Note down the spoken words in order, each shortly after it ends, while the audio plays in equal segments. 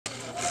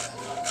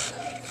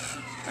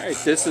Alright,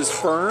 this is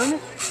Fern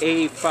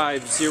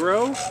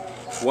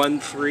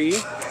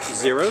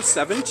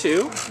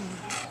A5013072.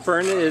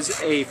 Fern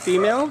is a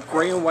female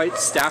gray and white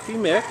staffy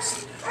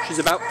mix. She's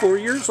about 4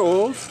 years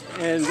old,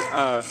 and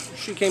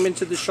she came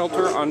into the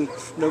shelter on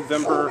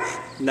November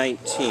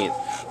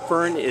 19th.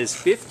 Fern is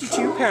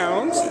 52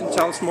 pounds, and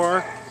tell us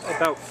more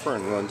about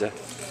Fern, Linda.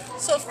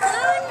 So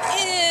Fern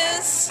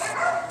is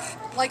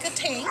like a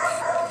tank.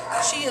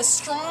 She is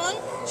strong.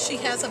 She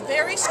has a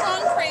very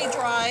strong prey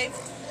drive.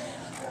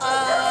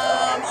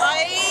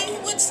 I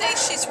would say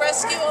she's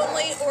rescue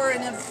only or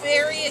in a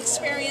very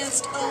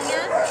experienced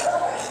owner.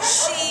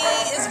 She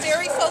is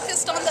very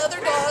focused on the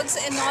other dogs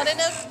and not in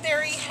a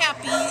very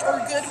happy or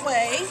good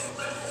way.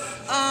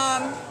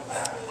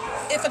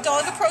 If a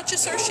dog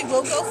approaches her, she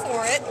will go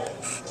for it.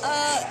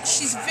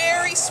 She's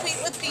very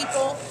sweet with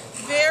people,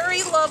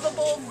 very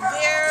lovable,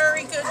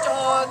 very good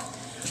dog.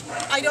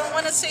 I don't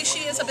want to say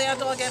she is a bad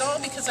dog at all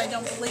because I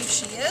don't believe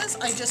she is.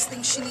 I just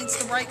think she needs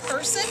the right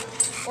person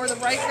or the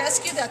right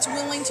rescue that's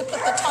willing to put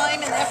the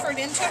time and effort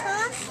into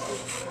her.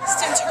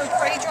 Since her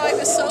prey drive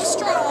is so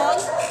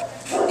strong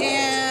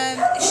and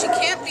she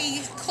can't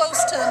be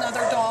close to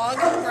another dog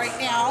right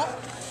now,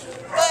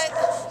 but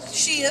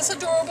she is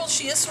adorable,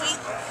 she is sweet,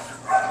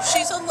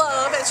 she's a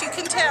love as you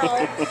can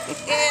tell,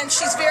 and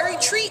she's very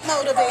treat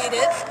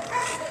motivated.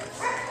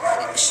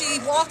 She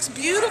walks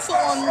beautiful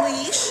on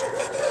leash.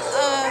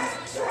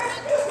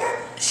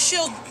 She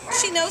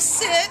knows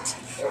sit,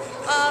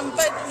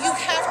 but you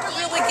have to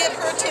really get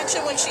her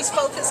attention when she's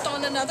focused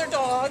on another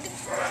dog.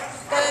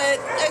 But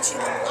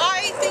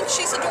I think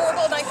she's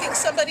adorable, and I think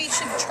somebody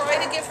should try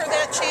to give her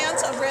that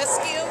chance of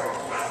rescue.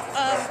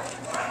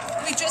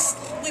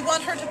 We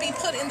want her to be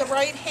put in the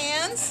right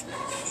hands.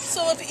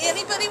 So if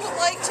anybody would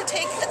like to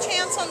take a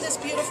chance on this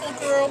beautiful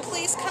girl,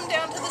 please come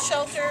down to the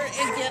shelter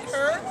and get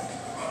her.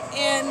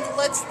 And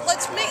let's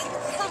make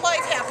her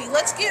life happy.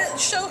 Let's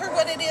show her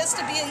what it is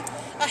to be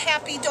a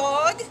happy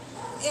dog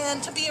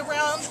and to be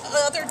around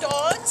other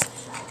dogs.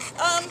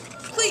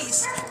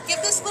 Please give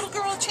this little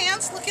girl a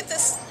chance. Look at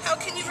this. How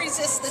can you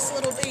resist this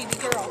little baby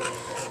girl?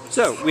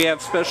 So we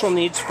have special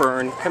needs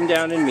Fern. Come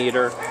down and meet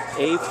her.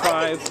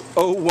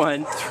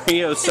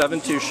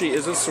 A5013072. She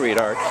is a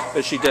sweetheart,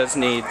 but she does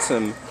need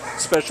some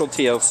special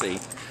TLC.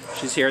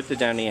 She's here at the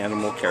Downey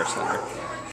Animal Care Center.